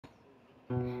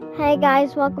Hey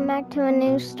guys, welcome back to a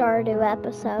new Stardew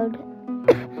episode.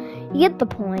 You get the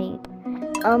point.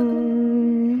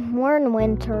 We're in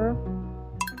winter.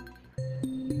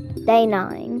 Day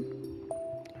 9.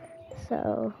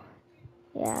 So,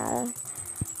 yeah.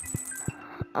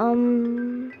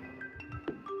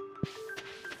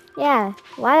 Yeah,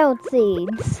 wild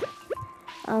seeds.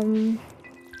 So,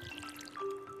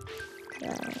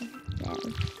 yeah.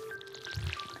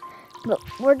 But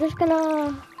we're just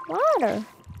gonna water.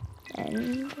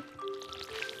 And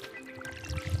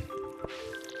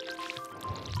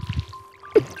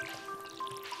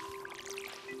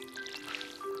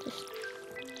just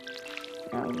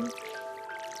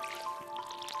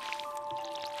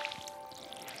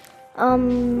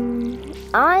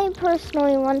I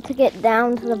personally want to get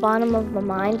down to the bottom of the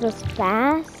mines as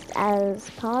fast as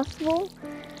possible,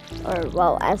 or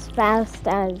well, as fast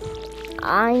as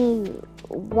I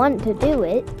want to do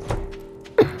it.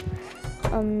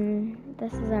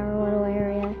 This is our little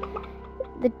area.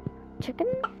 The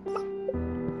chickens?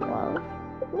 Well,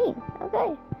 me.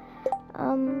 Okay.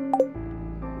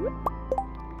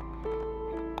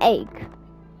 Egg.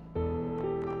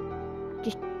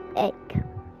 Just egg.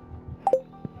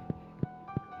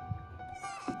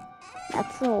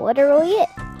 That's literally it.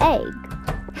 Egg.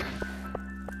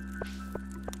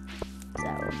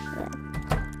 So,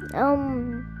 yeah.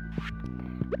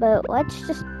 But let's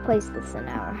just place this in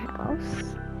our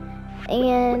house.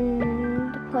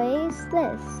 And place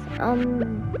this.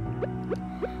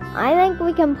 I think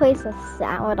we can place a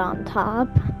salad on top.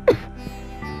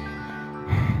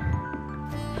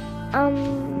 Oh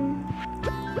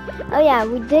yeah,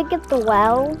 we did get the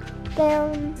well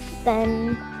there.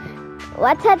 Then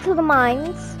let's head to the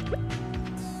mines.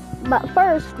 But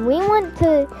first, we want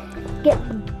to get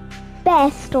the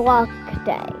best luck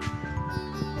day.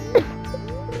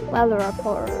 Weather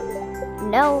report.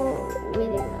 No, we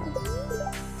didn't know.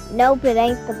 Nope, it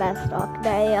ain't the best luck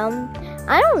day.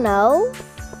 I don't know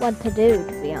what to do,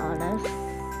 to be honest.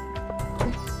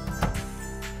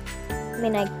 I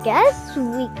mean, I guess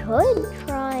we could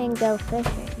try and go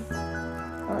fishing.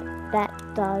 Well, that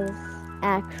does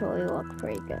actually look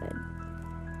pretty good.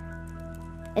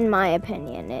 In my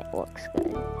opinion, it looks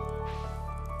good.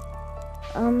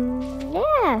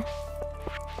 Yeah.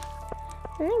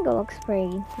 I think it looks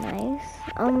pretty nice.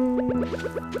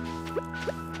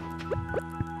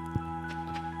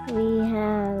 We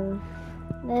have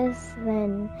this,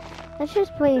 then let's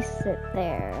just place it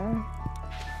there.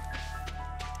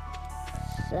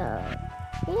 So,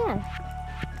 yeah.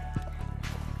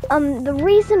 The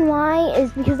reason why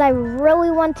is because I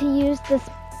really want to use this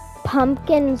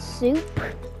pumpkin soup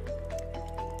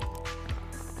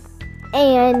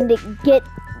and get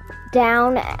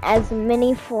down as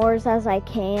many floors as I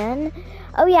can.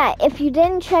 Oh yeah, if you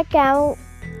didn't check out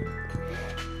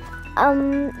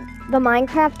the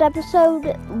Minecraft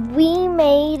episode, we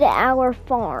made our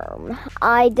farm.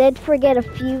 I did forget a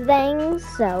few things,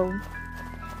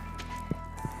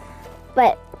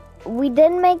 but we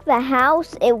did make the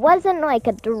house. It wasn't like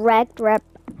a direct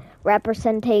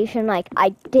representation, like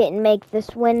I didn't make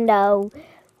this window.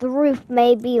 The roof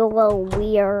may be a little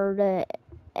weird,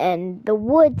 and the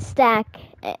wood stack,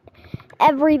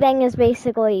 everything is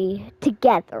basically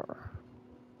together.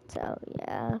 So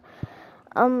yeah.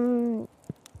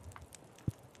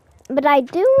 But I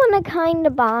do want to kind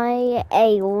of buy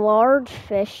a large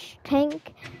fish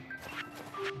tank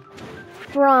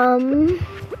from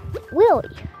Willie.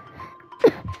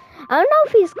 I don't know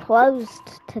if he's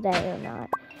closed today or not.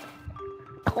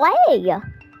 Clay!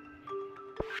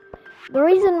 The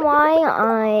reason why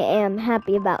I am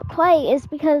happy about clay is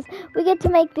because we get to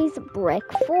make these brick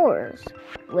floors,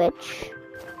 which,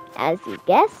 as you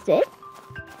guessed it,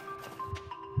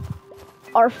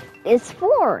 is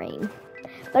flooring.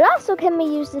 But also can be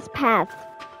used as pathways.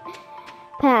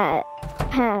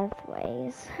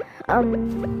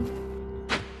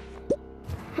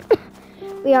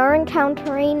 We are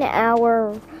encountering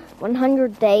our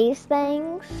 100 days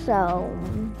thing, so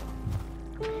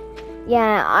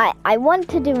yeah, I want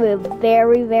to do a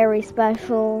very, very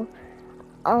special,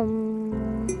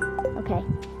 okay,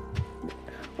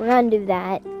 we're gonna do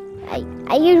that.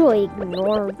 I usually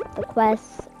ignore the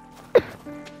quests,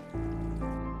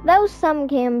 though some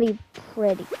can be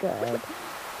pretty good.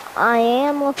 I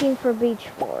am looking for beach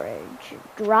forage.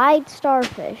 Dried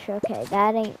starfish, okay,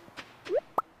 that ain't.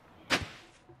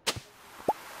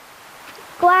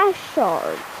 Glass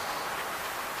shards.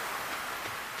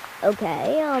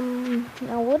 Okay, a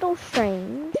little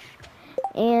strange.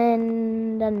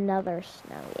 And another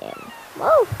snow yam.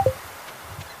 Whoa.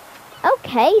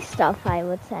 Okay stuff, I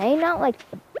would say. Not like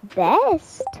the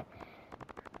best.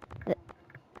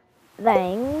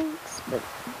 things,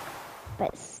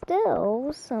 but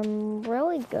still some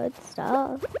really good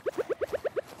stuff.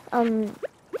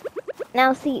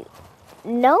 Now see,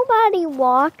 nobody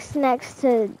walks next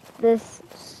to this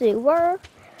sewer,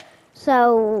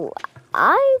 so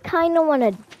I kind of want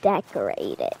to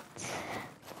decorate it.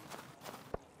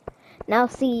 Now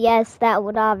see, yes, that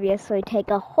would obviously take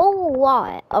a whole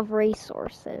lot of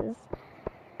resources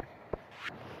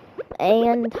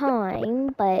and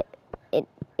time, but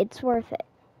it's worth it.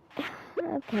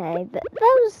 Okay,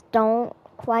 those don't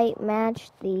quite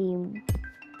match the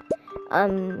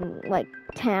like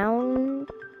town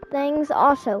things.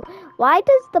 Also, why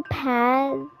does the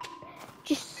path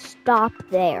just stop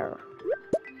there?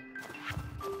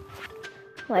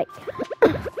 Like,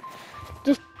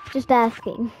 just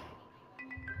asking.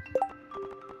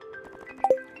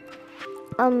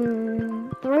 The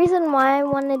reason why I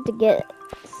wanted to get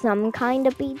some kind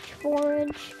of beach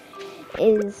forage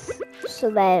is so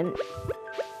that...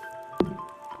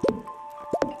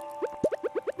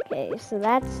 Okay, so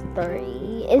that's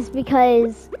 3. Is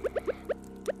because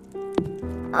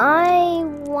I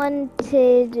wanted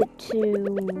to...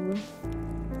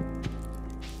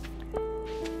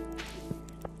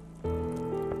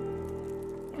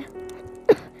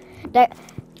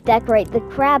 decorate the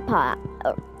crab pot.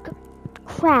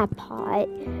 Crab pot.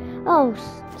 Oh,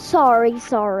 sorry.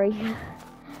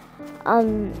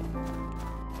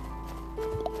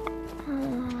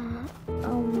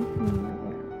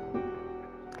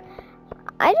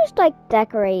 I just like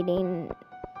decorating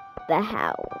the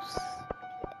house.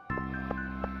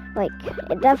 Like,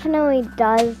 it definitely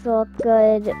does look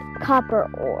good. Copper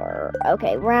ore.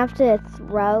 Okay, we're gonna have to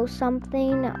throw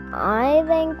something. I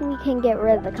think we can get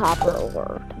rid of the copper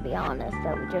ore, to be honest,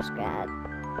 that we just got.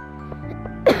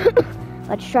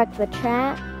 Let's check the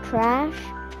trash.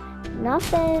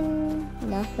 Nothing.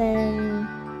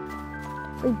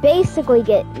 We basically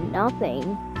get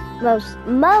nothing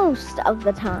most of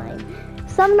the time.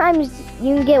 Sometimes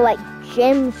you can get like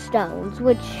gemstones,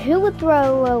 which who would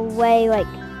throw away like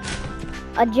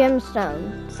a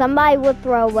gemstone? Somebody would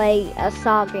throw away a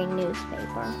soggy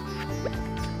newspaper.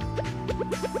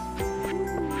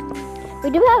 We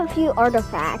do have a few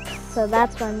artifacts, so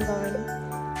that's why I'm going.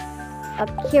 A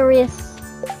curious...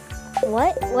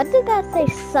 What did that say?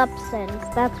 Substance.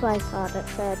 That's what I thought it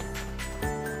said.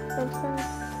 Substance.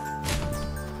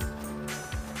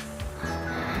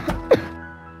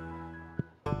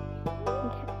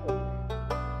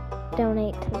 Okay.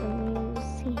 Donate to the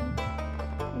museum.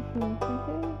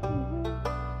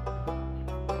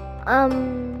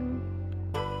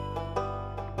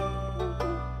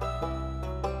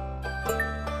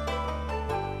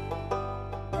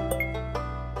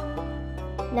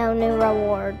 No new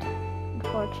reward,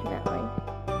 unfortunately.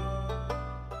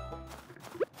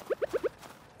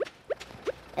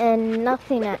 And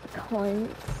nothing at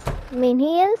Clint's. I mean,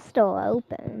 he is still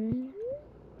open.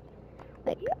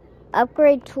 Like,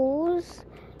 upgrade tools.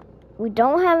 We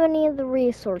don't have any of the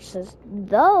resources,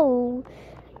 though.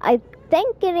 I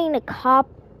think getting a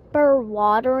copper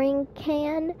watering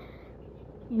can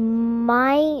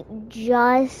might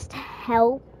just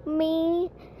help me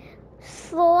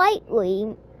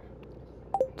slightly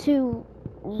to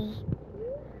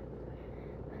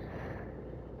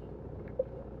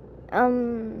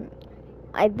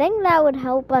I think that would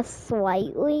help us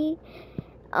slightly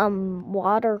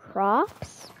water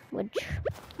crops, which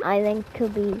I think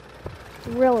could be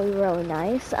really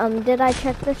nice. Did I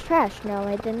check this trash? No,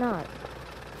 I did not.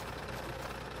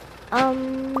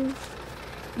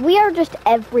 We are just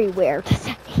everywhere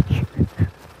today.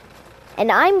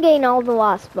 And I'm getting all the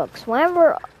lost books.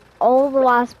 Whenever all the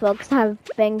lost books have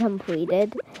been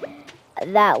completed,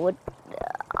 that would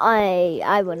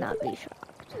I would not be shocked.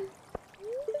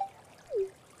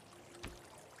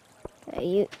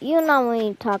 Okay, you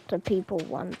normally talk to people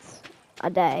once a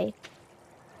day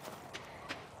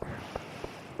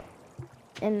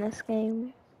in this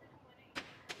game.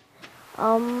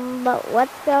 But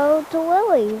let's go to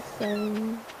Lily's,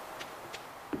 and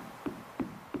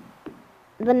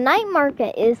the night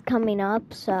market is coming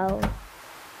up, so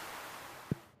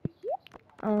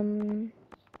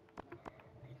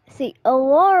see, a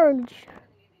large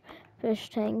fish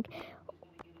tank,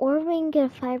 or we can get a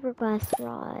fiberglass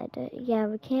rod. Yeah,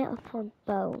 we can't afford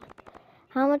both.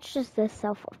 How much does this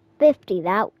sell for? 50.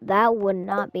 That would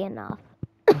not be enough.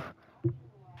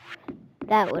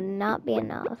 That would not be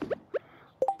enough.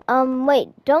 Wait,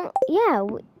 yeah,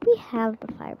 we have the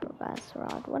fiberglass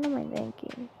rod. What am I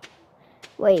thinking?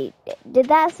 Wait, did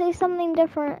that say something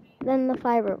different than the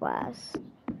fiberglass?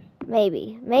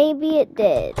 Maybe it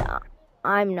did.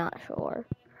 I'm not sure.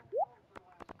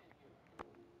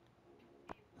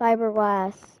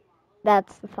 Fiberglass.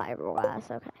 That's the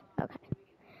fiberglass. Okay.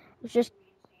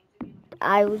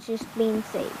 I was just being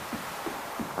safe.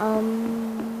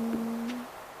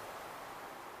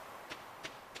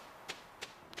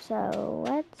 So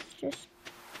let's just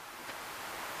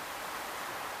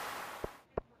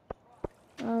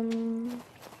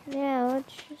yeah,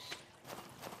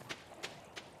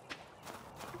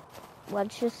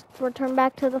 let's just return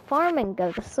back to the farm and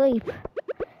go to sleep.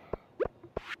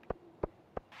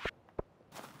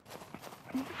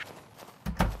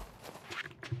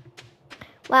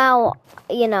 Well,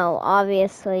 you know,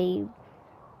 obviously.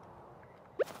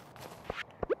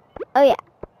 Oh yeah.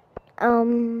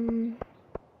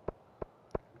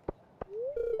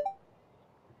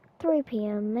 3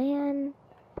 p.m. man.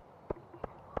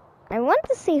 I want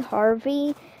to see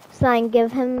Harvey so I can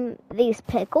give him these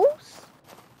pickles.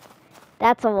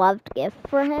 That's a loved gift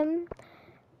for him.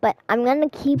 But I'm gonna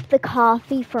keep the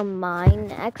coffee for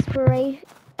mine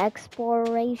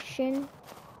exploration.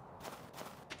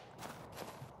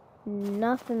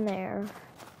 Nothing there.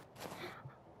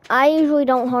 I usually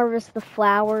don't harvest the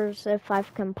flowers if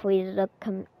I've completed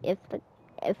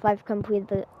if I've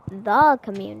completed the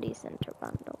community center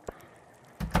bundle.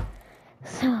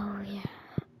 So yeah.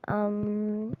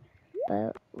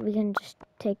 But we can just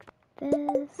take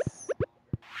this.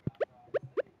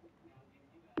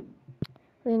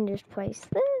 We can just place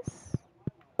this.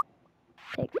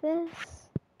 Take this.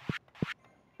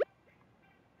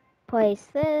 Place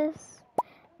this.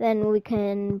 Then we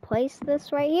can place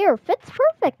this right here. Fits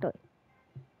perfectly.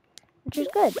 Which is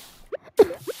good.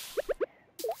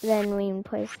 Then we can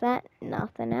place that.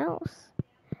 Nothing else.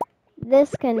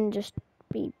 This can just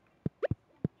be...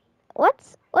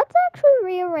 Let's actually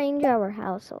rearrange our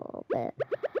house a little bit.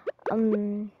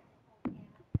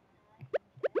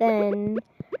 Then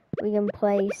we can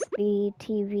place the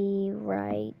TV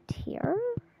right here.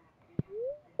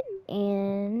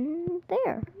 And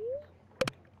there.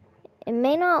 It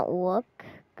may not look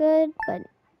good, but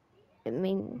I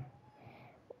mean,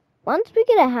 once we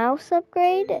get a house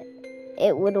upgrade,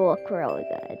 it would look really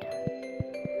good.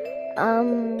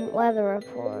 Weather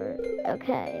report.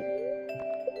 Okay.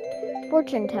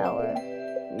 Fortune teller.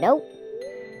 Nope.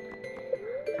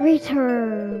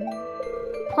 Return.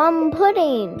 Plum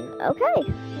pudding. Okay,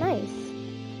 nice.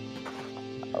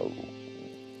 Oh.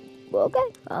 Okay.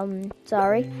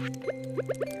 Sorry.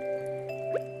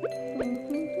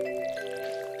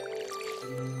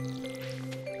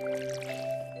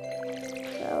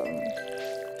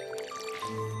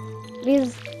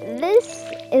 Because this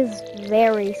is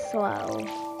very slow.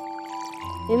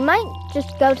 We might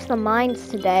just go to the mines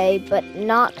today, but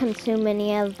not consume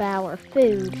any of our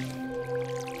food.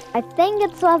 I think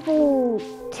it's level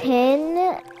 10.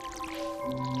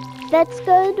 That's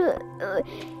good.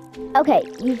 Okay,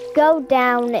 you go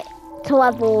down to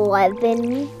level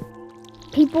 11.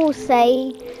 People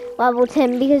say level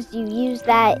 10 because you use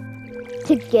that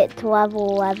to get to level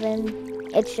 11.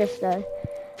 It's just a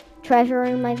treasure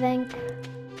room, I think.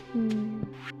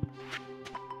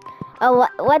 Oh,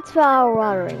 let's fill our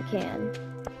watering can.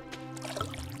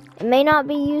 It may not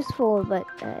be useful, but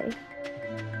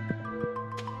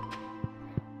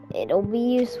it'll be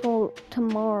useful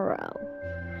tomorrow.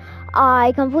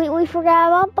 I completely forgot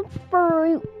about the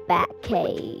fruit bat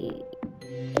cave.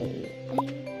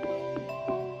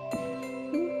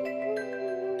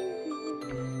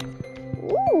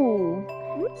 Ooh,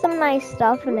 some nice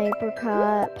stuff, an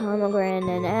apricot, pomegranate,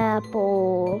 and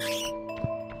apple.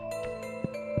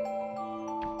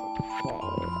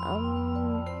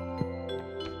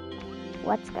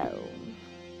 Let's go.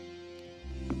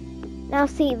 Now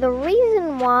see, the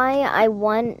reason why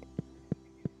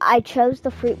I chose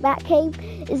the fruit bat cave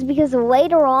is because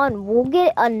later on we'll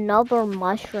get another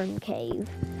mushroom cave.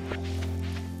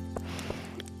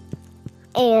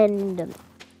 And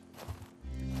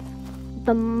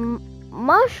the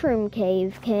mushroom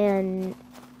cave it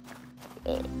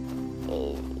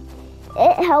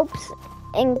helps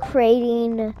in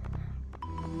creating,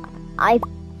 I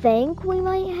think we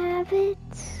might have it.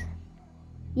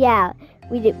 Yeah,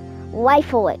 we do.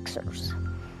 Life elixirs.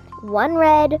 1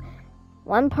 red,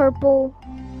 1 purple,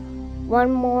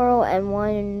 1 moral, and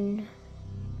 1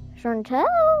 Chantel?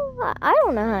 I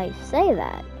don't know how you say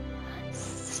that.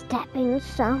 Stepping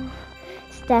stone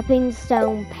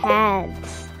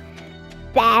paths.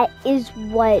 That is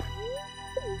what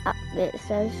it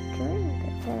says. Drink.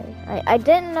 Okay. I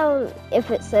didn't know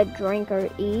if it said drink or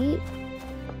eat.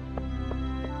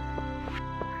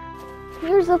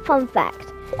 Here's a fun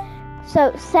fact.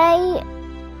 So say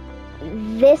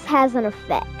this has an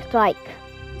effect, like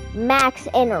max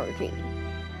energy.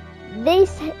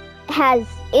 This has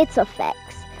its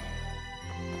effects.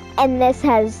 and this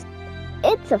has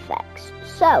its effects.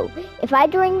 So, if I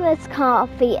drink this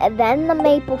coffee and then the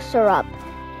maple syrup,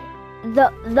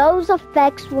 those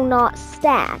effects will not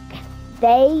stack.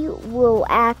 They will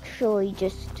actually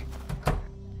just,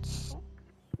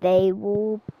 they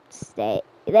will stay.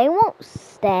 They won't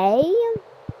stay.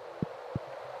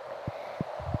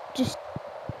 Just,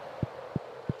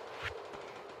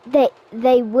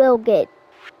 they will get,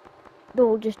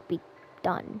 they'll just be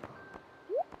done.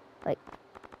 Like,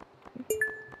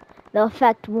 the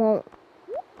effect won't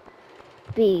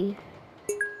be,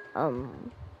 you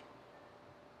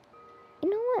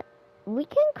know what? We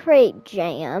can create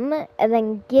jam and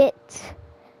then get,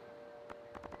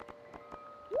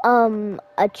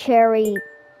 a cherry,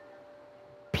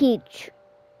 peach,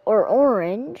 or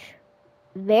orange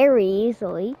very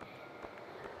easily.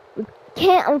 We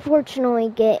can't unfortunately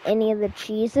get any of the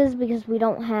cheeses because we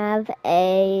don't have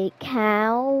a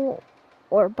cow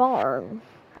or barn.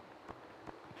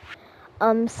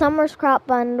 Summer's crop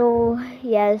bundle,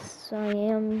 yes, I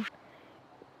am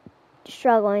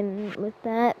struggling with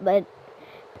that, but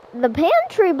the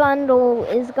pantry bundle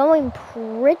is going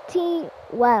pretty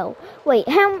well. Wait,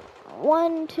 how?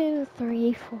 1, 2,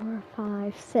 3, 4,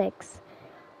 5, 6.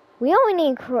 We only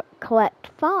need to collect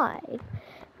 5.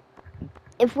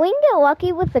 If we can get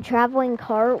lucky with the traveling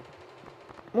cart,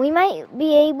 we might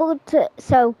be able to.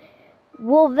 So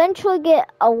we'll eventually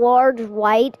get a large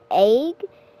white egg.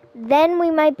 Then we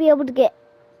might be able to get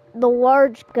the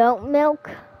large goat milk,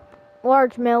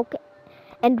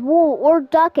 and wool or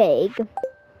duck egg.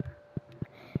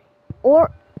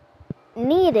 Or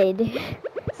needed,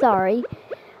 sorry,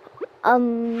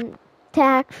 to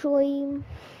actually,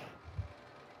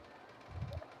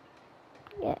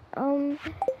 yeah,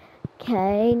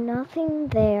 okay, nothing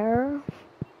there.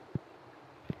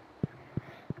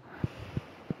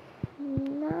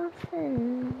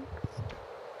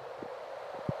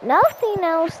 Nothing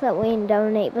else that we can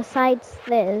donate besides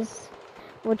this,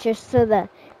 which is to the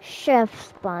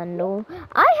chef's bundle.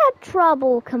 I had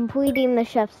trouble completing the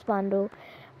chef's bundle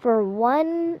for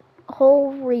one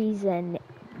whole reason,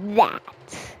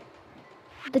 that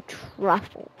the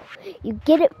truffle. You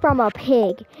get it from a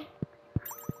pig.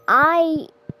 My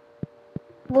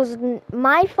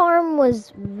farm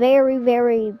was very,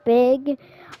 very big.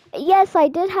 Yes, I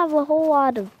did have a whole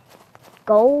lot of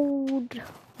gold,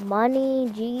 money,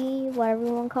 whatever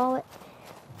you want to call it.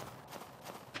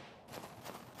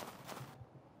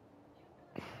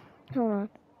 Hold on.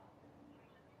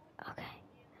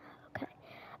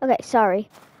 Okay, sorry.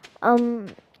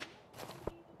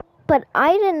 But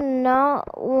I did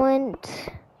not want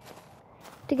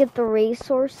to get the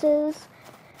resources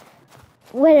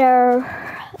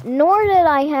nor did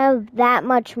I have that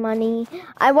much money.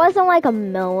 I wasn't like a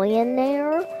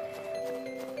millionaire,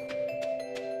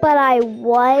 but I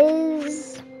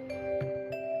was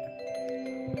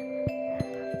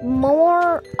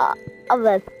more of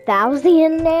a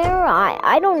thousandaire.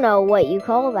 I don't know what you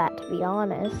call that, to be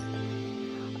honest.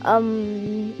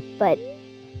 But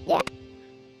yeah,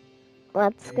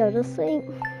 let's go to sleep.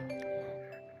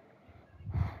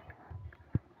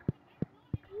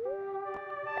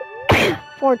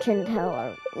 Fortune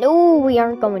teller. No, we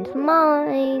aren't going to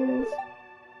mines.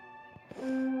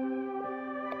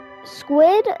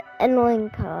 Squid and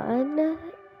lingcod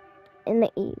in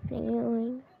the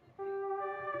evening.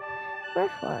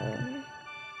 Fresh water.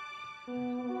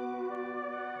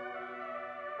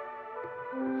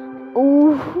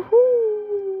 Ooh.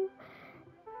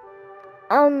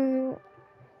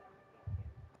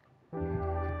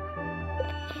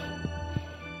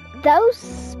 Those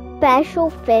special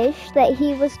fish that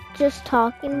he was just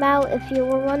talking about, if you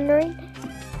were wondering.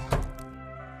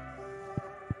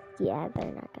 Yeah,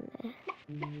 they're not gonna.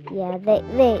 Yeah, they.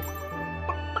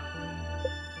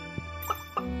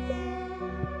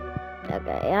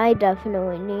 Okay, I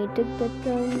definitely need to get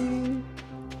them.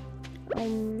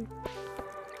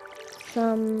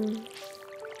 Some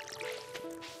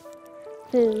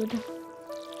food.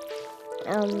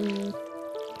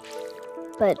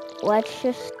 But let's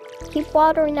just keep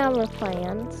watering our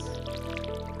plants.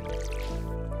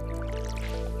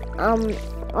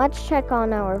 Let's check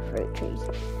on our fruit trees.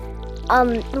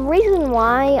 The reason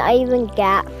why I even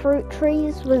got fruit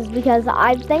trees was because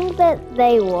I think that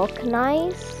they look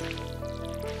nice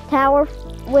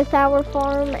with our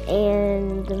farm,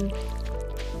 and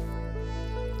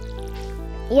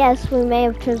yes, we may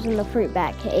have chosen the fruit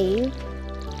bat cave,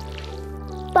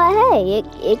 but hey,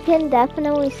 it can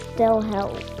definitely still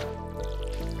help.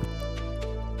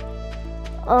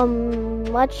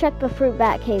 Let's check the fruit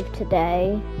bat cave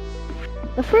today.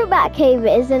 The fruit bat cave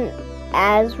isn't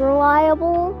as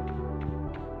reliable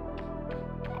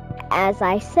as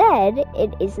I said,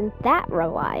 it isn't that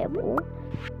reliable.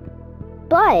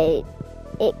 But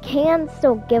it can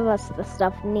still give us the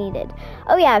stuff needed.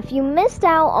 Oh yeah, if you missed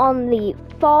out on the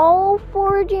fall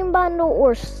foraging bundle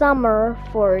or summer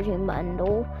foraging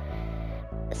bundle,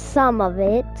 some of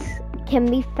it can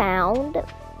be found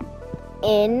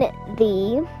in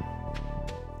the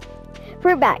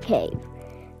fruit bat cave.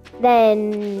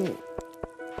 Then,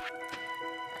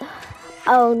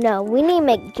 oh no, we need to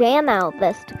make jam out of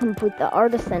this to complete the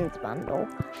artisan's bundle.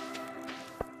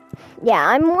 Yeah,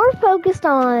 I'm more focused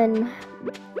on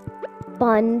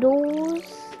bundles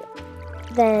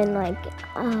than like,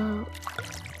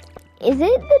 is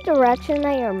it the direction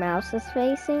that your mouse is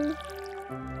facing?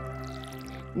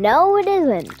 No, it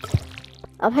isn't.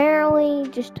 Apparently,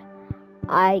 just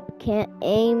I can't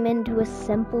aim into a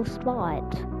simple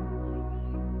spot.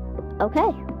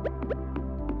 Okay.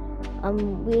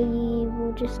 We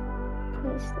will just,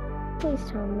 please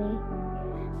tell me.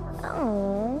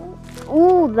 Oh,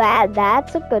 ooh,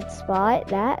 that's a good spot.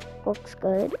 That looks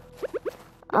good.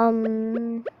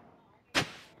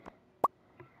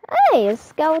 Hey, a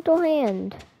skeletal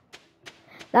hand.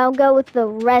 That'll go with the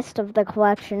rest of the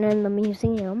collection in the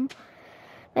museum.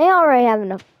 They already have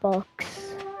enough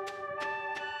books.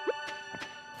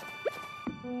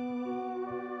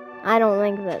 I don't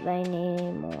think that they need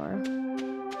any more.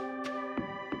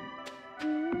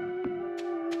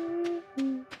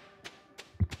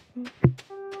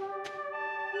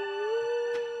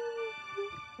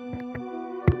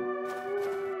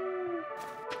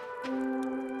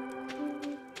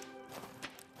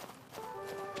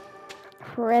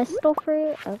 Crystal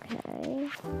fruit? Okay.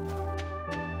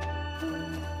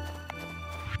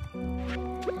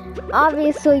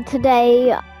 Obviously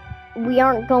today we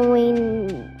aren't going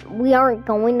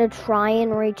to try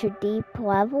and reach a deep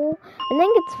level. I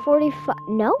think it's 45,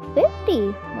 no,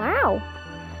 50. Wow.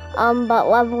 But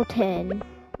level 10.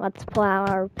 Let's pull out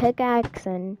our pickaxe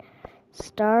and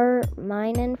start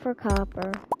mining for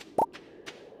copper.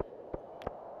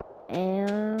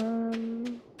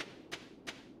 And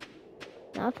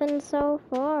nothing so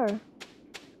far.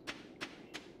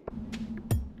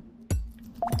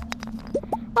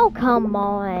 Oh, come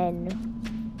on.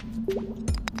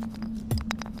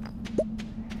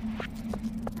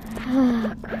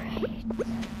 Oh, great.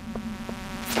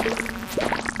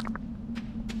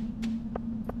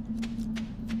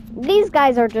 These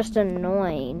guys are just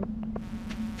annoying.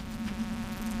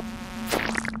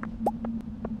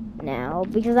 Now,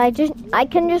 because I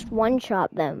can just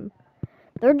one-shot them.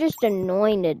 They're just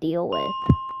annoying to deal with.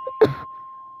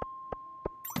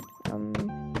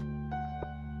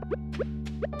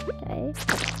 Okay.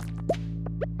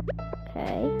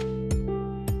 Okay.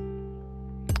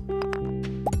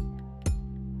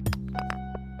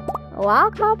 A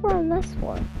lot of copper on this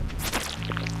one.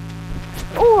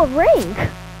 Oh, a ring!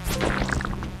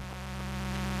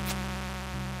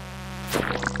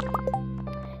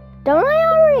 Don't I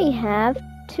already have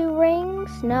 2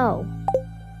 rings? No.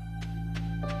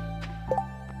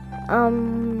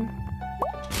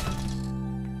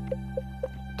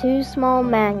 2 small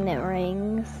magnet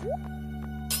rings.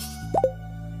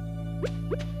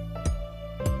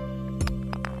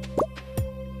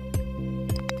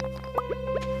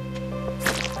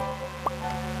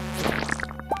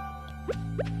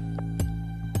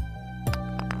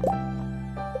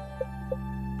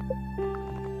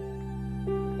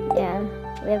 Yeah,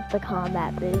 we have the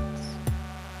combat boots.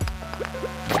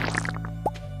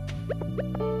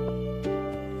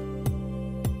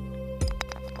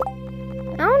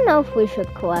 I don't know if we should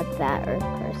collect that earth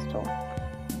crystal,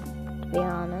 to be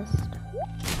honest.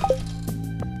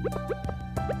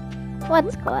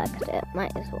 Let's collect it,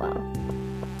 might as well.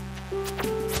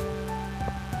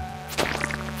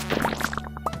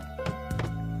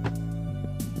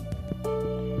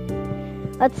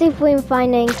 Let's see if we can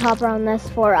find any copper on this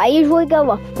floor. I usually go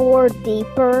a 4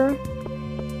 deeper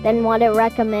than what it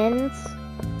recommends.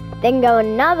 Then go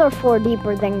another 4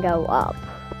 deeper, then go up.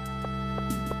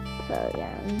 So, yeah.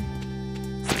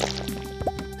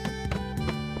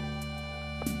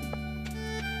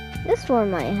 This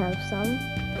one might have some.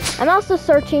 I'm also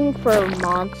searching for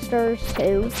monsters,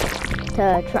 too,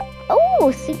 to try.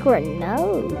 Oh, secret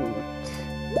note.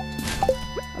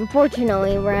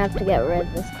 Unfortunately, we're gonna have to get rid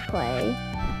of this clay.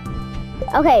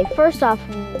 Okay, first off,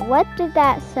 what did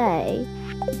that say?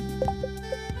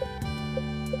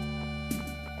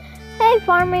 Hey,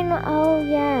 farming, oh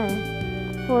yeah.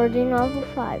 Foraging level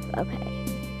 5, okay.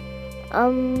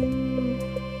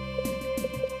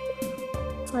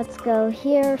 Let's go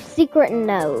here, secret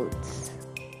notes.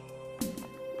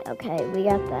 Okay, we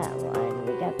got that one,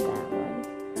 we got that one.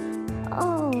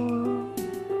 Oh,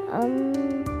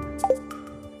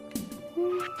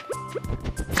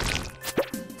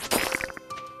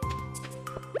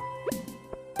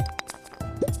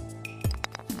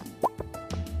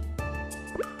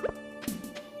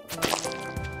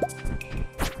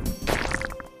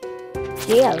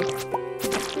 Geos.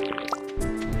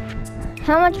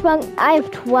 How much bug? I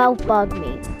have 12 bug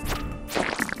meat.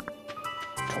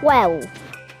 12.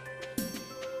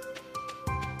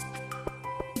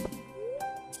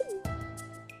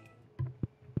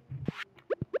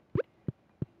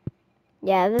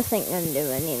 Yeah, this ain't gonna do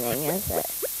anything, is it?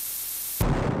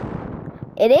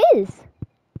 It is!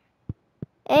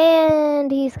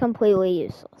 And he's completely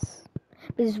useless.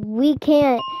 Because we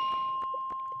can't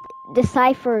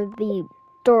decipher the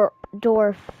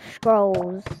dwarf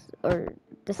scrolls, or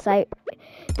decipher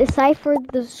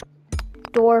the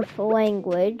dwarf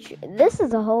language. This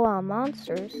is a whole lot of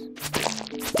monsters.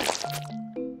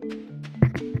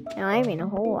 No, I mean a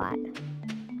whole lot.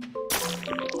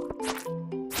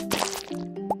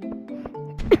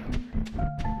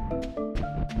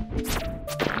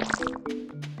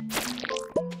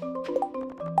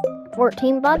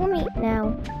 $14 bug meat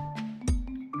now.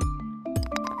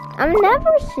 I've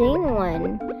never seen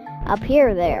one up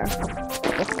here there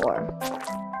before.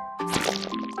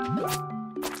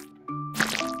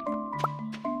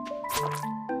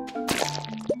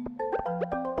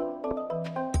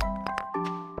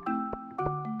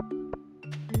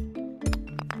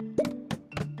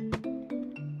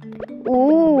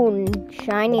 Ooh,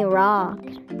 shiny rock.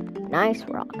 Nice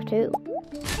rock too.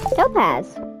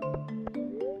 Topaz.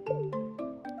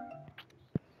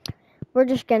 We're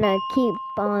just gonna keep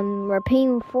on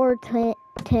repeating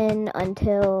 410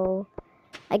 until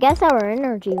I guess our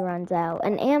energy runs out.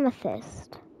 An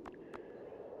amethyst.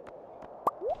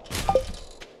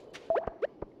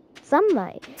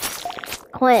 Somebody.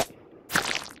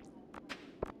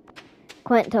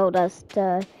 Clint told us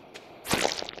to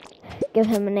give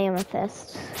him an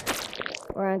amethyst.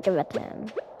 We're gonna give it to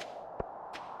him.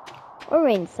 Or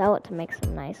we can sell it to make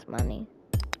some nice money.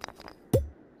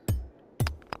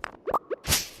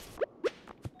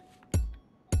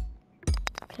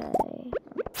 Okay.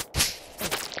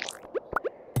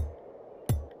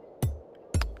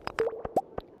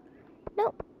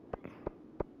 Nope.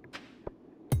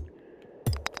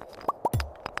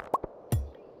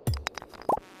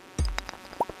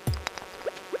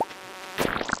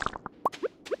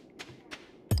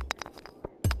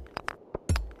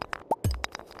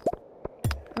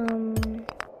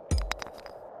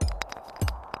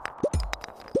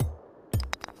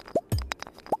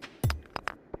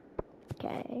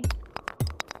 Okay.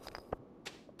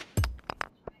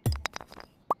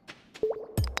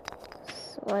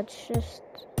 So let's just...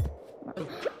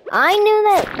 I knew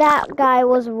that guy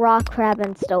was a rock crab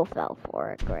and still fell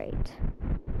for it. Great.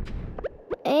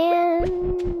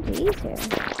 And he's here.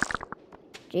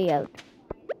 Geode.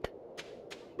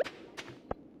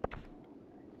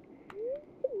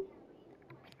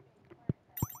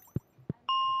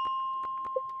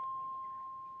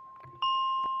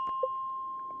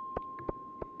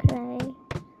 Okay.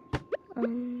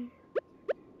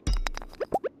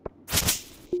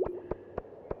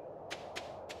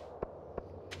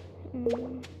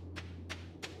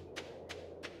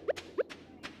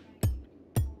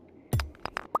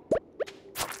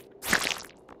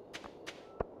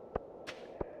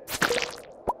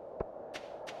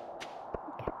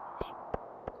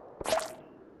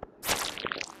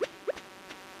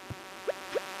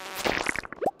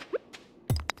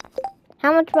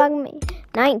 How much bug meat?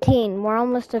 19. We're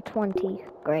almost at 20.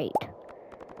 Great.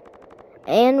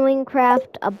 And we can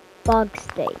craft a bug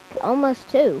steak. Almost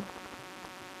 2.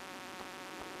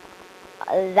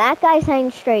 That guy's heading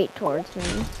straight towards me.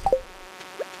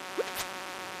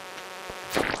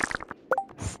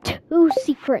 2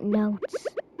 secret notes.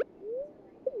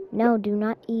 No, do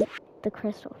not eat the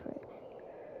crystal fruit.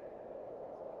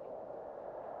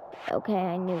 Okay,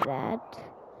 I knew that.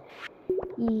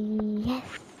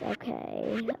 Yes,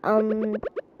 okay.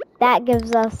 That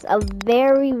gives us a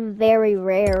very, very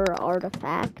rare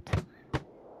artifact.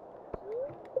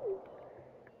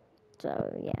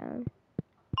 So, yeah.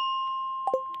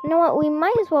 You know what? We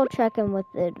might as well check in with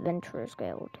the Adventurers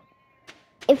Guild.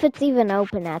 If it's even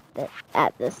open at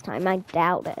this time. I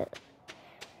doubt it.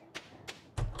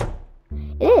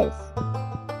 It is.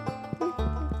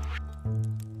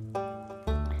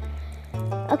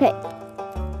 Okay.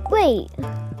 Wait.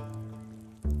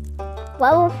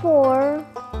 Level 4.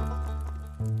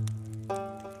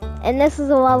 And this is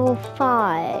a level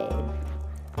 5.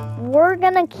 We're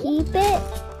gonna keep it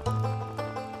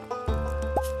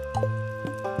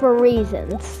for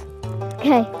reasons.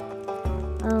 Okay.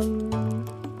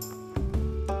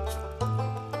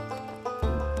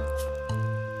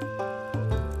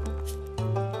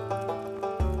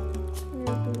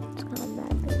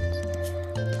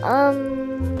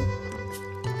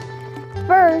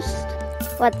 First,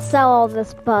 Let's sell all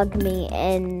this bug meat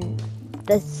and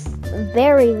this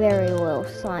very, very little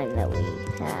slime that we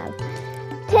have.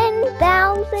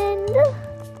 10,000?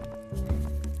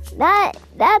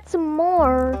 That's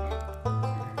more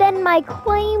than my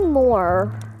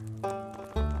claymore.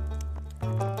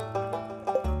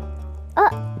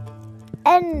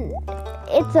 And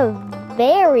it's a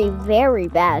very, very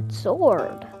bad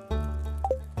sword.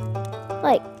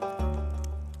 Like,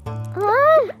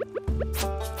 huh?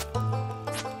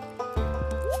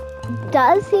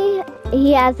 Does he?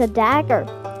 He has a dagger.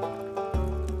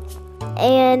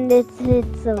 And it's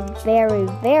a very,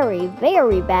 very,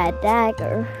 very bad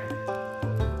dagger.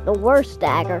 The worst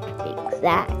dagger to be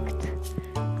exact.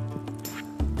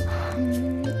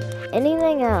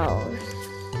 Anything else?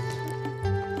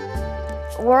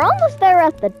 We're almost there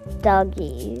at the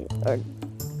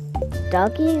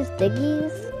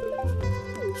Diggies.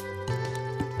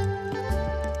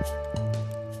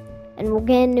 And we'll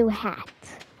get a new hat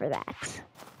for that.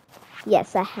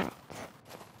 Yes, a hat.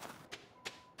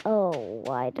 Oh,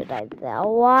 why did I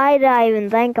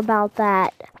even think about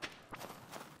that?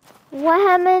 What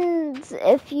happens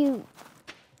if you...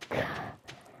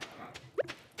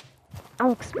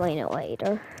 I'll explain it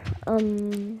later.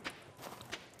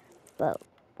 But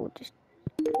we'll just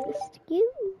do this to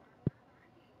you.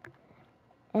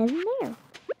 And there.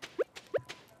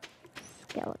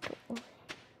 Skeletal.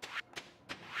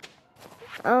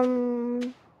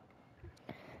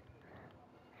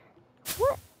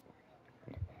 What?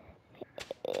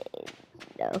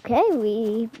 Okay,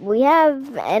 we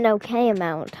have an okay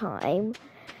amount of time.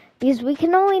 Because I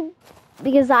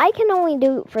can only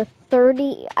do it for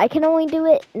 30, I can only do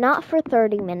it not for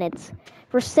 30 minutes,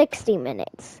 for 60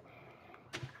 minutes.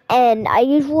 And I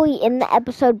usually end the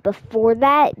episode before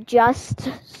that just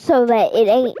so that it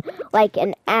ain't like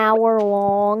an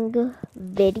hour-long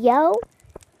video.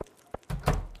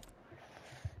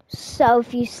 So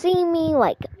if you see me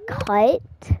like cut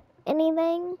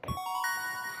anything,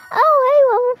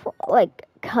 like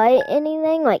cut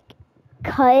anything, like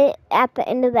cut at the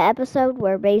end of the episode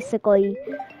where basically,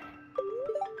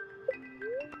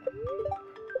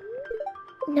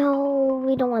 no,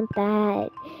 we don't want that.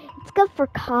 It's good for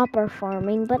copper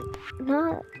farming, but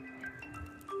not.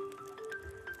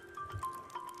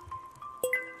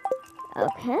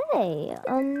 Okay,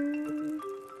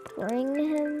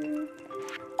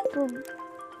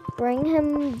 bring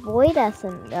him void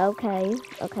essence. Okay.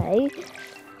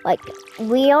 Like,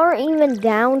 we aren't even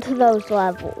down to those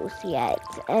levels yet,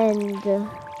 and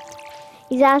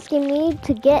he's asking me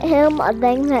to get him a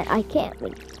thing that I can't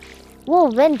make. We'll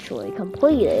eventually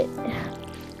complete it.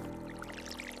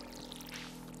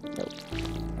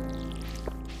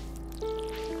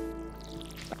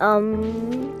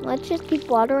 Let's just keep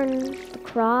watering the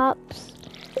crops.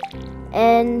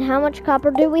 And how much copper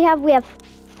do we have? We have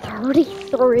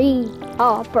 33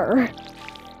 copper.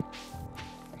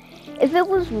 If it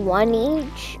was one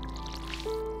each,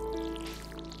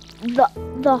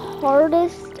 the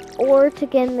hardest ore to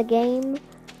get in the game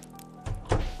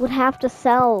would have to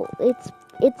sell, its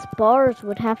bars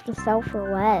would have to sell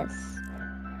for less.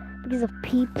 Because of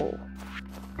people.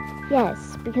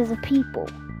 Yes, because of people.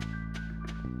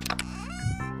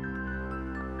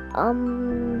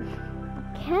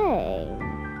 Okay.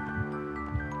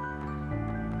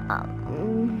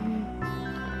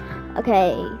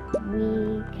 Okay,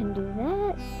 we can do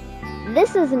that.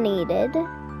 This is needed.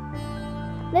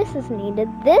 This is needed.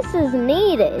 This is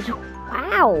needed.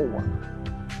 Wow.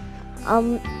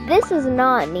 This is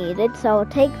not needed, so I'll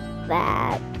take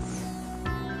that.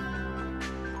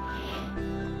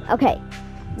 Okay,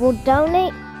 we'll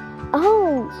donate.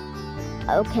 Oh,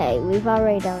 okay, we've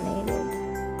already donated.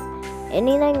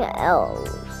 Anything else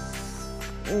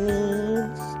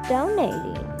needs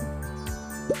donating.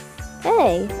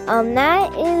 Okay,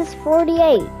 that is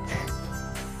 48.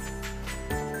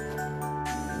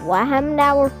 What happened to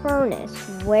our furnace?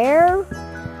 Where?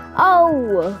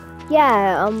 Oh,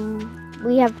 yeah,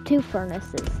 we have 2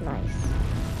 furnaces, nice.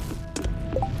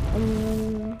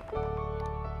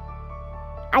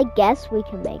 I guess we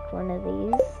can make one of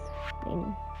these. I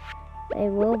mean, they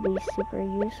will be super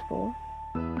useful.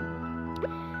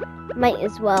 Might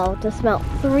as well to smelt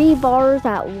 3 bars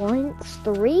at once.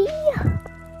 3?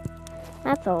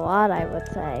 That's a lot, I would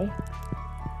say.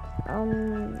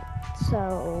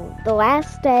 So the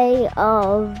last day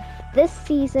of this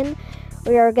season,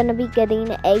 we are going to be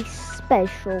getting a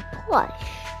special plush.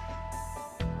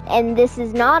 And this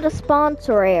is not a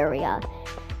sponsor area.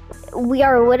 We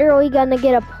are literally going to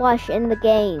get a plush in the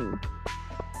game.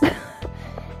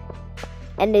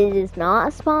 And it is not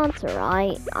a sponsor.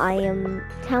 I am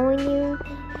telling you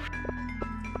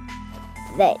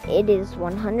that it is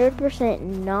 100%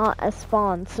 not a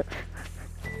sponsor.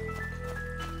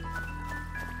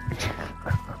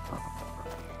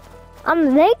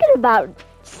 I'm thinking about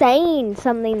saying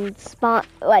something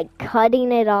like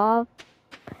cutting it off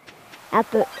at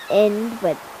the end,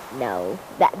 but no,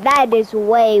 that is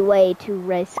way too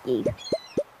risky.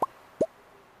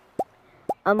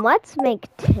 Let's make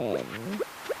 10.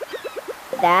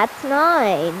 That's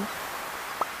 9.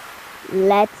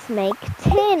 Let's make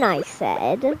 10, I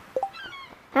said.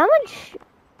 How much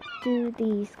do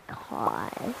these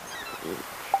cost each?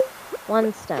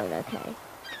 1 stone, okay.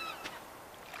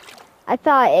 I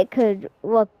thought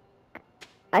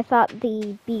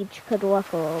the beach could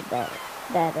look a little bit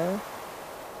better.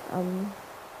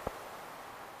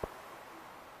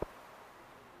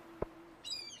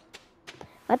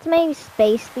 Let's maybe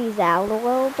space these out a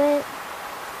little bit.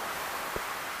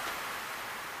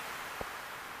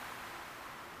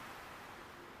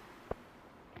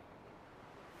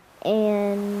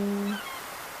 And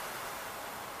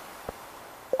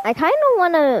I kind of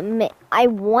want to, I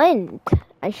want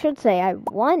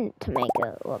to make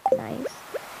it look nice.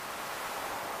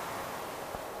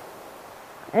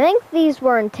 I think these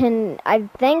were intended, I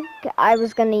think I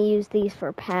was going to use these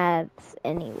for paths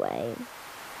anyway.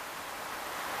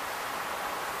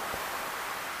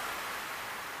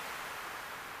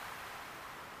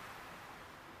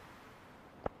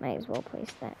 Might as well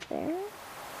place that there.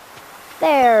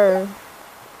 There.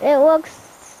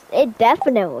 It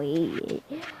definitely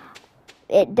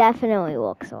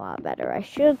looks a lot better. I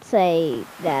should say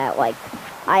that, like,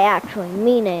 I actually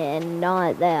mean it and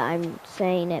not that I'm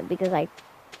saying it because I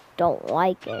don't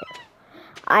like it.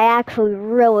 I actually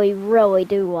really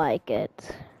do like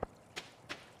it.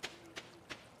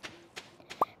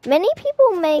 Many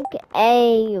people make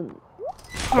a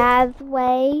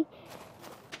pathway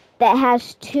that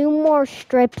has 2 more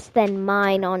strips than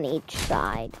mine on each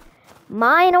side.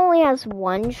 Mine only has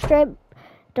 1 strip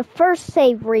to first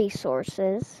save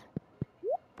resources.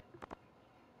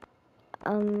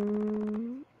 Why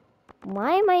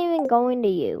am I even going to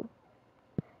you?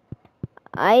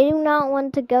 I do not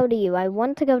want to go to you. I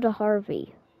want to go to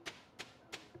Harvey.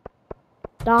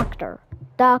 Dr.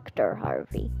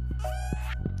 Harvey.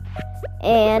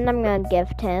 And I'm gonna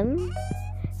gift him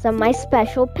some of my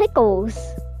special pickles.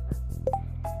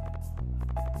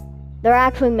 They're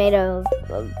actually made of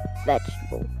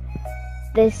vegetable.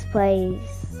 This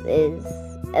place is,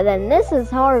 and then this is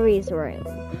Harvey's room.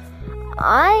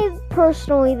 I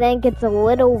personally think it's a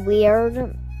little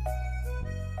weird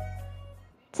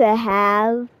to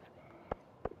have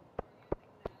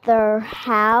their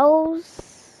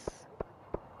house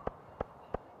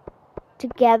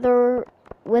together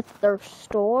with their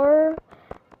store,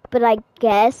 but I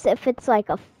guess if it's like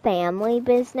a family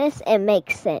business, it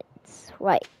makes sense,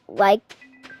 right? Like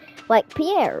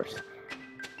Pierre's.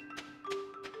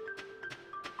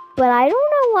 But I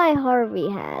don't know why Harvey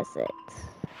has it.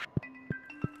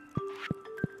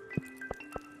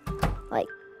 Like,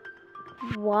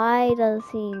 why does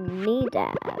he need to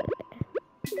have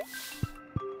it?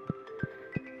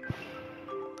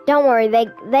 Don't worry, they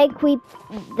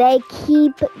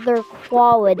keep their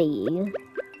quality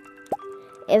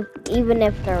even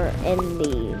if they're in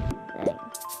the thing.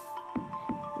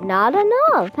 Not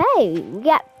enough. Hey, we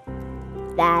got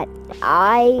that.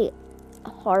 I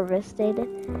harvested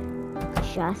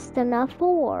just enough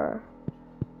ore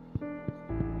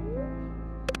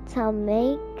to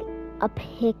make a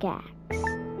pickaxe.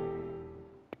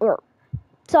 Or,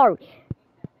 sorry,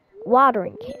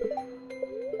 watering can.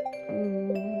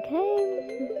 Okay.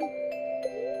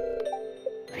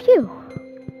 Phew.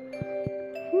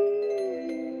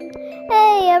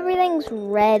 Hey, everything's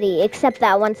ready except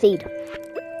that 1 seed.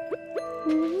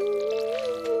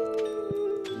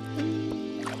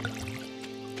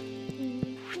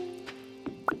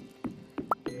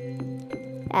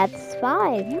 That's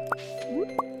 5.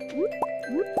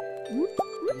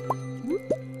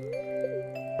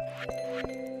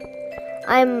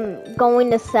 I'm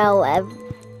going to sell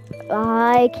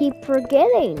I keep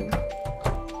forgetting.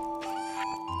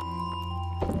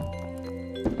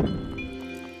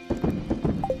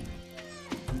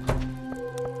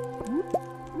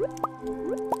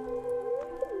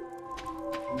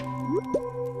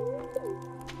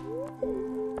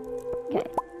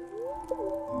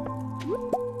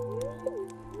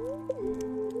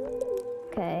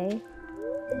 Okay.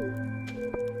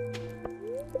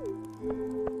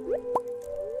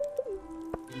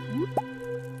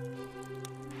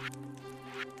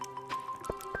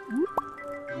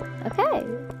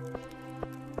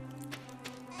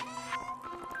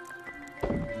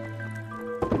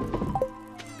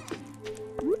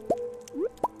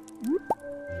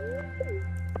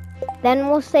 Then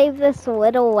we'll save this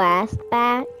little last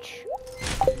batch.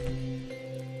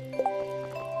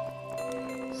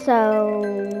 So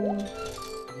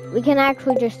we can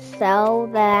actually just sell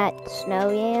that snow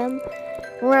yam.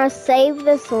 We're gonna save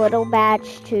this little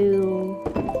batch to,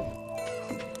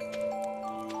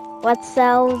 let's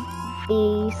sell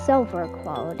the silver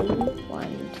quality.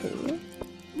 1,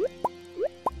 2.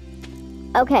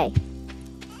 Okay.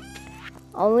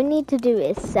 All we need to do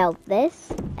is sell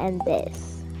this and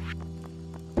this.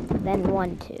 Then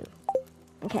 1, 2.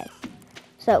 Okay.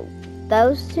 So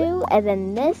those two, and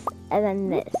then this, and then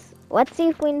this. Let's see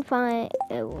if we can find,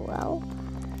 well,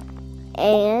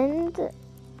 and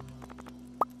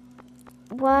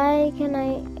why can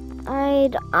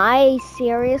I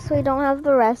seriously don't have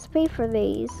the recipe for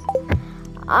these.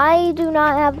 I do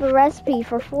not have the recipe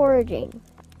for foraging.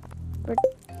 For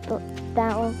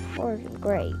that one foraging,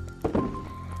 great.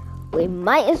 We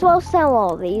might as well sell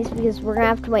all these because we're gonna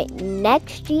have to wait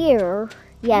next year.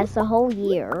 Yes, a whole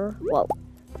year. Well,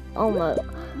 almost.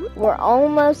 We're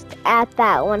almost at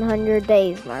that 100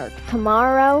 days mark.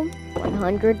 Tomorrow,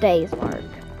 100 days mark.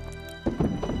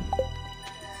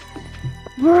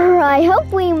 I hope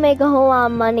we make a whole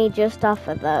lot of money just off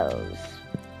of those.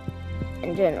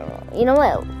 In general. You know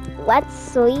what? Let's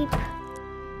sleep.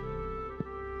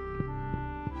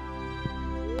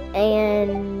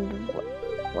 And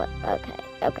what?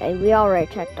 Okay. We already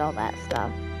checked all that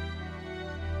stuff.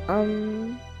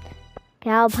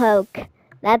 Cowpoke.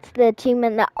 That's the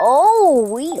achievement that, oh,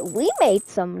 we made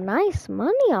some nice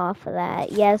money off of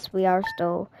that. Yes, we are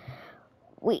still,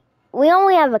 we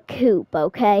only have a coop,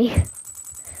 okay?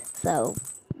 So,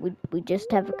 we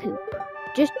just have a coop.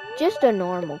 Just a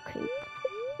normal coop.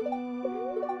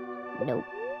 Nope.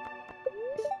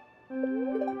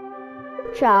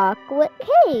 Chocolate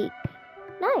cake.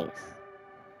 Nice.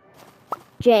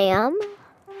 Jam.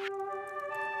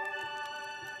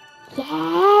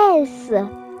 Yes!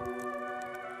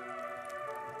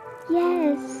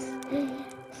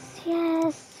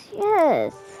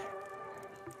 Yes.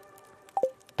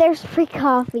 There's free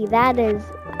coffee. That is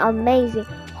amazing.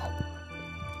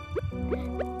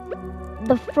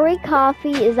 The free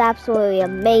coffee is absolutely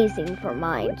amazing for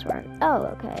mines run. Oh,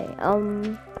 okay.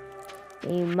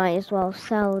 We might as well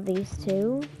sell these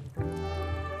two.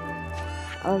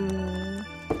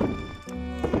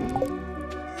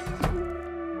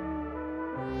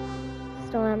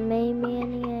 Still haven't made me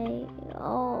any.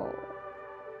 Oh.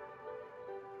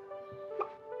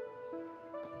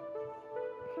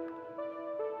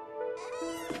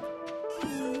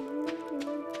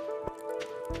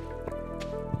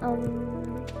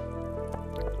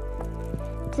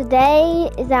 Today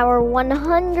is our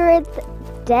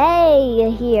 100th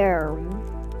day here.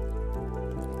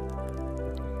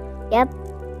 Yep.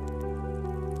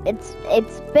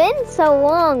 It's been so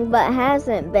long, but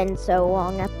hasn't been so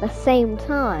long at the same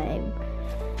time.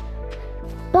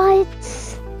 But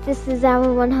this is our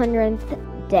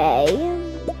 100th day.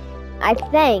 I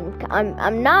think.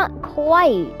 I'm not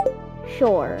quite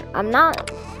sure. I'm not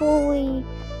fully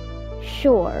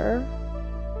sure.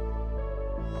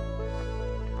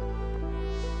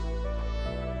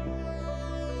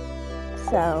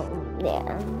 So,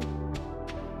 yeah.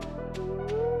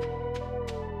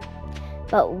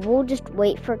 But we'll just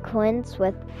wait for Quince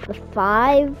with the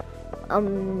 5,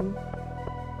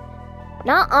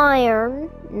 not iron,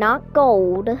 not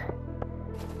gold,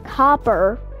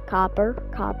 copper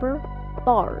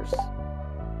bars.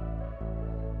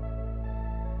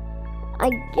 I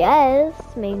guess,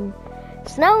 I mean,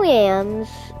 snow yams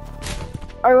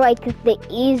are like the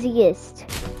easiest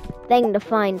thing to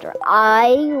find. I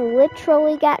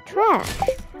literally got trash.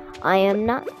 I am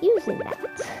not using that.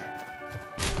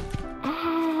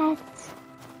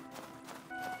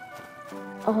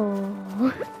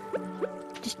 Oh,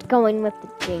 just going with the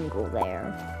jingle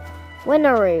there.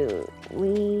 Winaroo.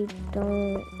 We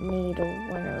don't need a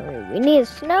Winaroo. We need a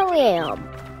snow yam.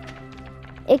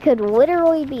 It could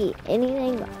literally be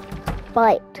anything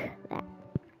but that.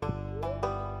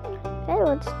 Okay,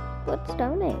 let's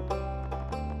donate.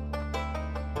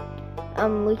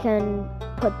 We can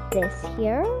put this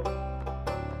here.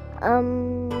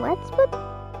 Let's put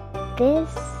this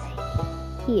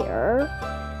here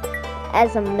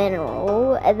as a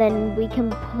mineral, and then we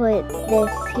can put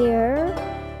this here,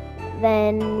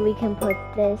 then we can put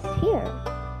this here.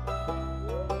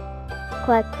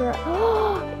 Collector.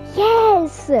 Oh,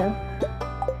 yes!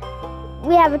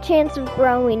 We have a chance of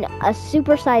growing a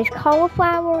supersized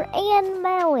cauliflower and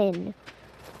melon.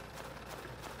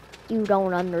 You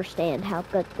don't understand how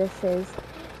good this is.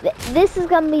 This is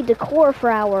gonna be decor for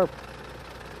our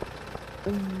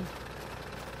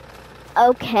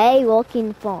okay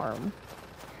looking farm.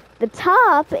 The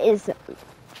top is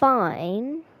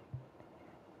fine.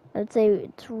 I'd say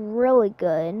it's really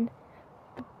good.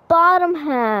 The bottom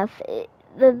half,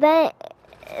 the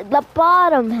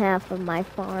bottom half of my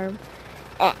farm,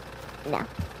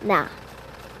 nah.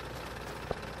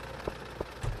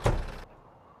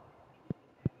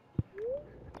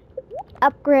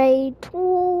 Upgrade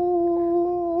tools.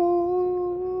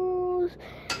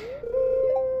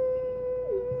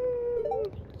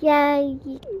 Yeah,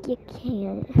 you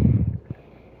can't.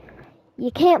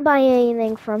 You can't buy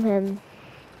anything from him.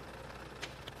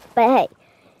 But hey,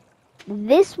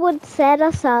 this would set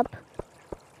us up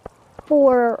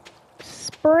for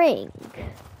spring,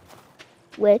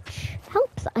 which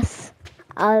helps us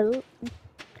a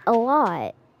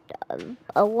lot.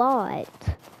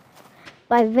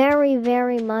 By very,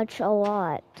 very much a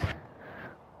lot.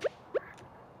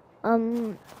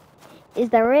 Is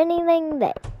there anything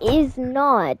that is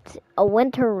not a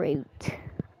winter route?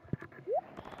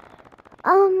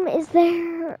 Is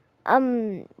there,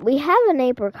 we have an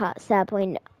apricot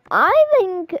sapling. I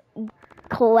think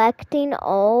collecting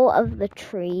all of the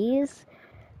trees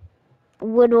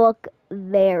would look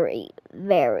very,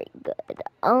 very good.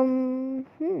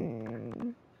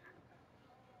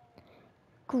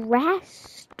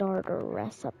 Grass starter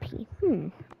recipe.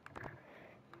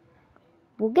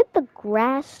 We'll get the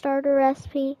grass starter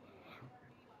recipe.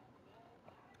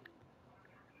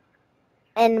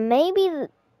 And maybe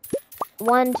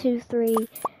 1, 2, 3,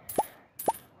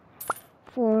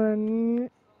 4,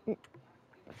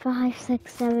 5,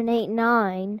 6, 7, 8,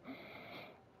 9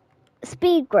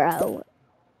 speed grow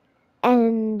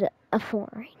and a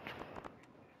flooring.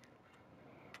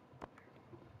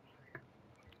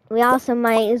 We also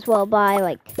might as well buy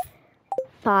like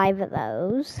 5 of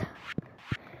those.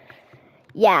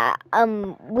 Yeah,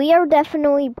 we are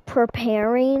definitely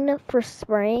preparing for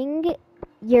spring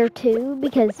year 2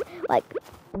 because like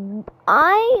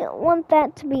I want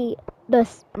that to be the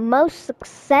most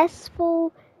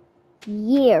successful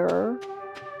year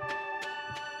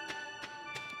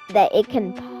that it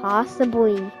can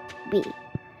possibly be.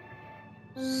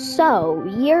 So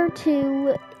year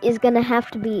 2 is gonna have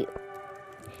to be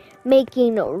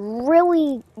making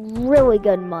really, really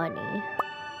good money.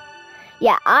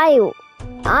 Yeah, I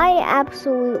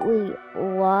absolutely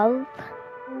love.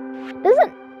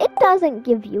 It doesn't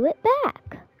give you it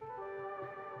back.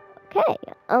 Okay,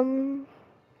 I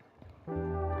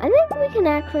think we can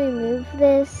actually move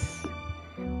this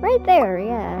right there,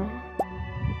 yeah.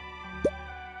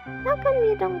 How come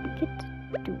you don't get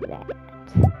to do that?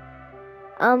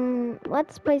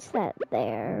 Let's place that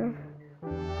there.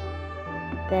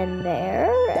 Then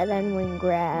there, and then we can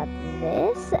grab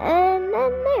this, and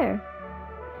then there.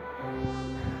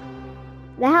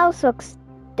 The house looks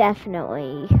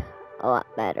definitely a lot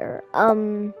better.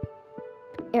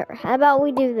 Here, how about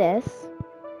we do this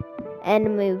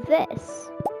and move this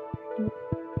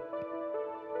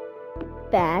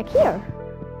back here.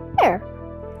 There.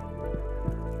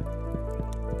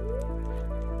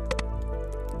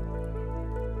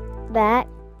 That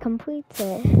completes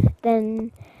it.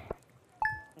 Then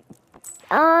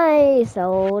I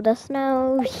sold a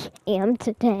snow yam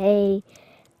today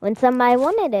when somebody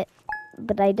wanted it,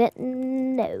 but I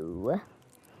didn't know.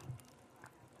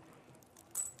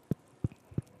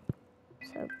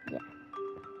 So, yeah.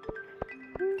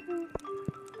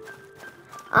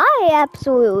 I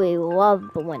absolutely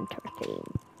love the winter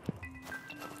theme.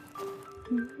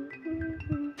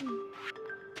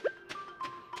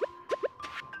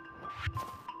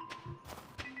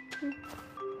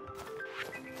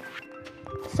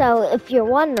 So, if you're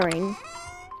wondering,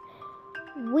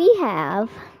 we have,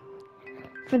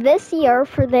 for this year,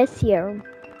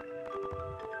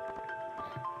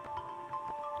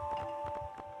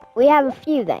 we have a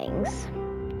few things.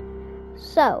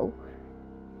 So,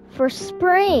 for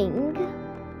spring,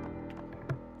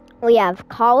 we have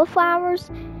cauliflowers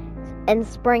and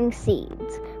spring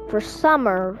seeds. For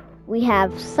summer, we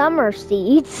have summer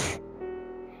seeds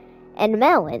and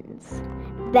melons.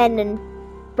 Then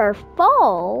for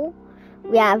fall,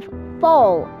 we have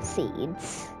fall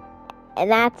seeds.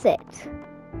 And that's it.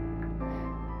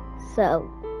 So,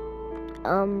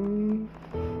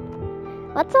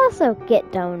 let's also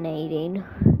get donating.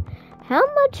 How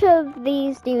much of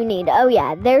these do you need? Oh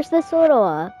yeah, there's this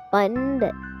little button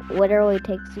that literally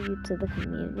takes you to the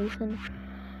community center.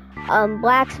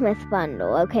 Blacksmith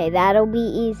bundle. Okay, that'll be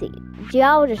easy.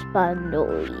 Geologist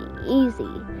bundle.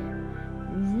 Easy.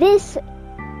 This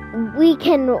we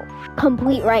can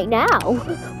complete right now.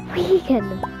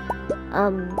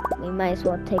 We might as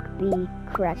well take the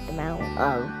correct amount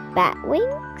of bat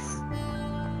wings.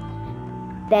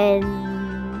 then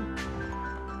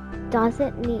it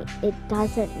doesn't need.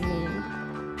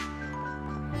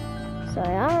 So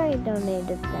I already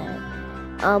donated that.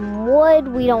 Wood,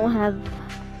 we don't have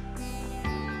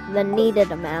the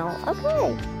needed amount.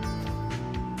 Okay.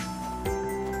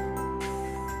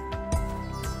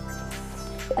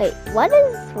 Wait, what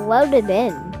is loaded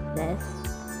in this?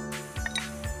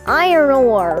 Iron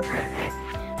ore.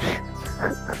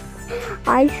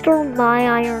 I stored my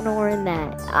iron ore in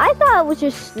that. I thought it was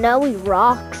just snowy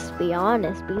rocks, to be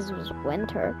honest, because it was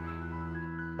winter.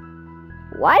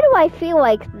 Why do I feel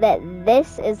like that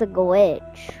this is a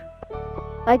glitch?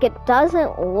 Like it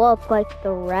doesn't look like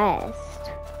the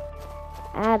rest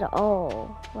at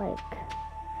all. Like,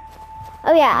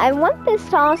 oh yeah, I want this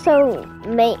to also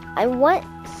make, I want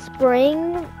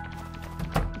spring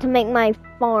to make my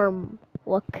farm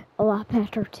look a lot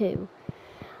better too.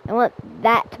 I want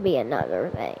that to be another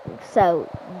thing. So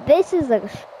this is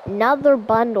another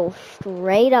bundle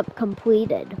straight up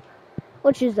completed,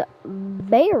 which is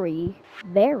very,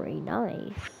 very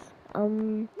nice.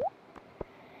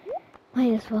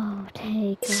 Might as well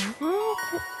take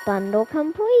that. Bundle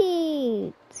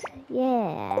complete.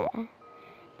 Yeah.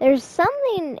 There's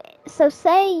something, so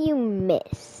say you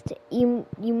missed. You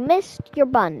missed your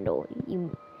bundle. You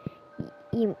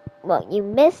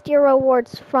missed your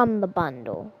rewards from the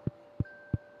bundle.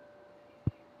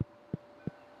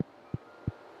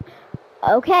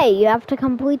 Okay, you have to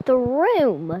complete the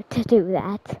room to do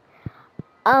that.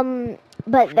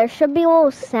 But there should be a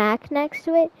little sack next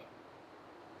to it.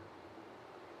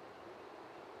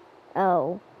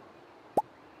 Oh.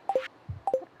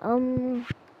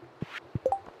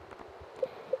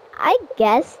 I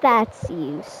guess that's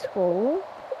useful.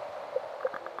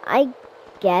 I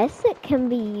guess it can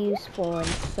be useful in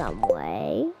some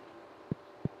way.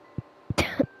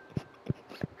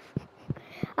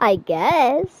 I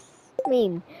guess. I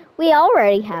mean, we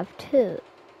already have two.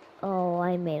 Oh,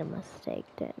 I made a mistake,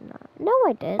 didn't I? No,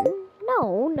 I didn't.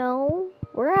 No.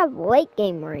 We're have late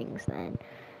game rings then.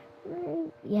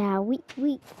 Yeah,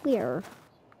 we're.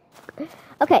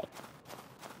 Okay.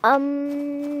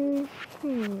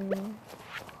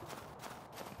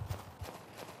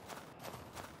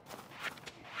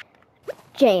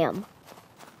 Jam.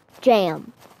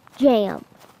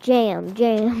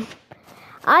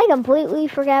 I completely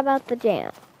forgot about the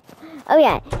jam. Oh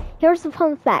yeah, here's the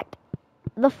fun fact.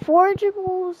 The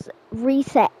forageables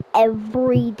reset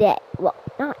every day. Well,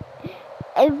 not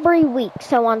every week.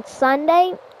 So on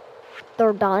Sunday,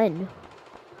 they're done.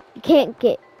 You can't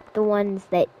get the ones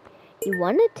that you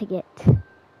wanted to get.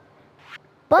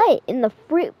 But in the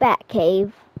fruit bat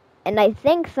cave, and I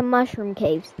think the mushroom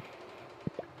caves,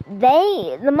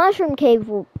 the mushroom cave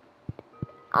will,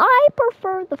 I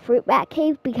prefer the fruit bat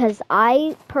cave because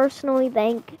I personally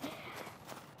think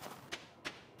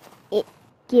it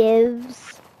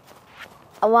gives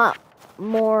a lot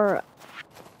more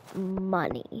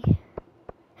money.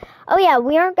 Oh yeah,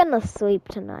 we aren't gonna sleep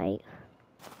tonight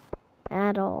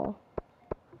at all.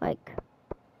 Like,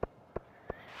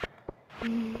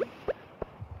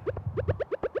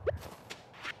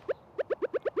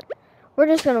 we're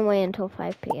just gonna wait until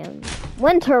 5 p.m.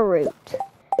 Winter root.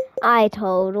 I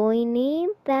totally need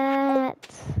that.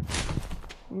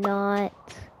 Not.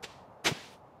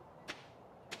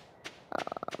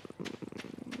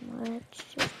 Let's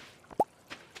just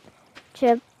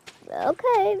chip.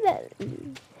 Okay.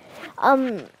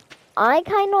 I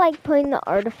kind of like putting the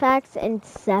artifacts in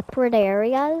separate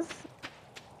areas.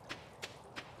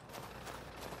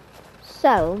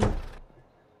 So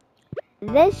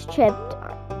this chipped.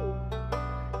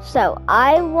 So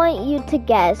I want you to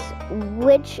guess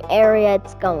which area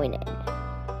it's going in.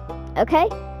 Okay?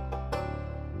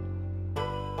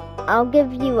 I'll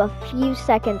give you a few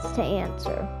seconds to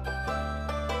answer.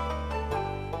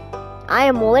 I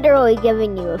am literally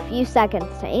giving you a few seconds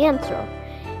to answer.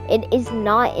 It is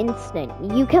not instant.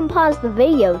 You can pause the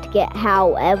video to get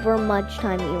however much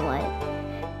time you want.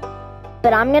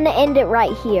 But I'm gonna end it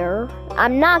right here.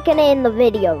 I'm not gonna end the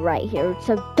video right here,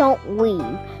 so don't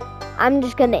leave. I'm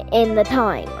just gonna end the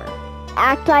timer.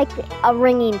 Act like a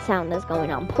ringing sound is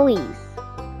going on, please.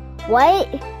 What?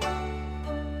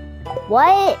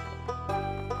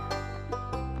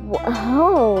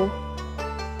 Oh.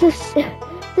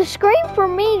 The screen for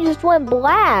me just went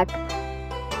black.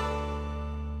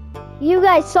 You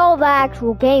guys saw the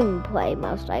actual gameplay,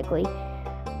 most likely.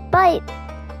 But,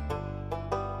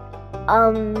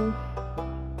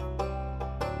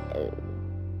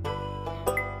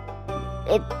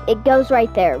 it goes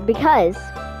right there because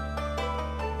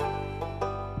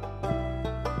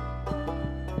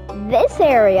this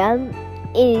area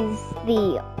is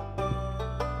the,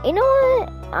 you know what?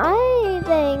 I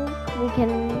think we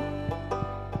can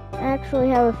actually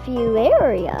have a few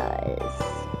areas.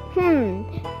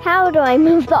 How do I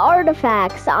move the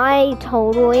artifacts? I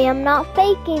totally am not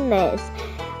faking this.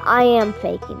 I am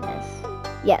faking this.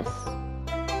 Yes.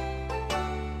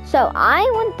 So I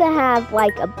want to have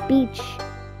like a beach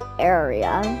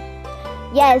area.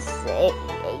 Yes,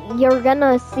 you're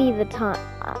gonna see the time.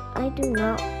 I do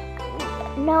not.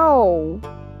 No.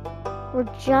 We're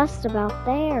just about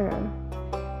there.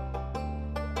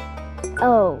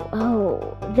 Oh.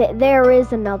 There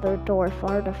is another dwarf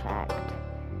artifact.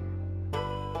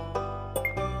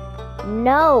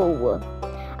 No.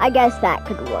 I guess that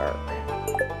could work.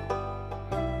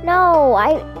 No,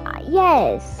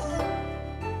 yes.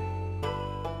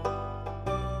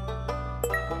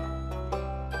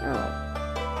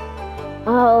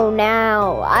 Oh,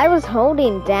 now. I was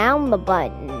holding down the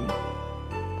button.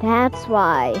 That's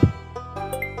why.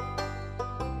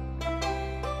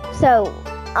 So,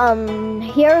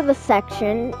 here are the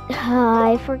section.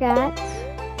 I forgot.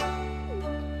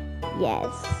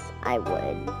 Yes, I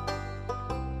would.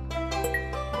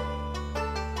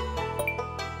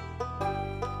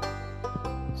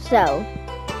 So,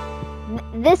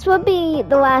 this would be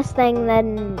the last thing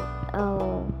then.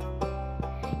 Oh.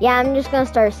 Yeah, I'm just gonna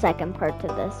start a second part to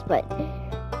this, but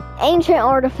ancient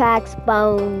artifacts,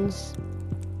 bones,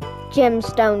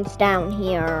 gemstones down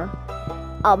here,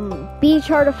 beach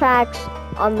artifacts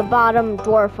on the bottom,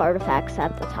 dwarf artifacts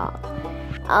at the top.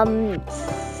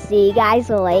 See you guys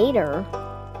later.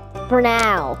 For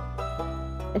now.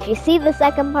 If you see the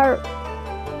second part,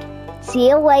 see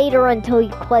you later until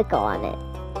you click on it.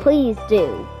 Please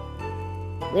do.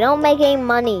 We don't make any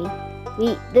money.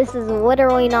 This is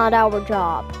literally not our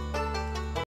job.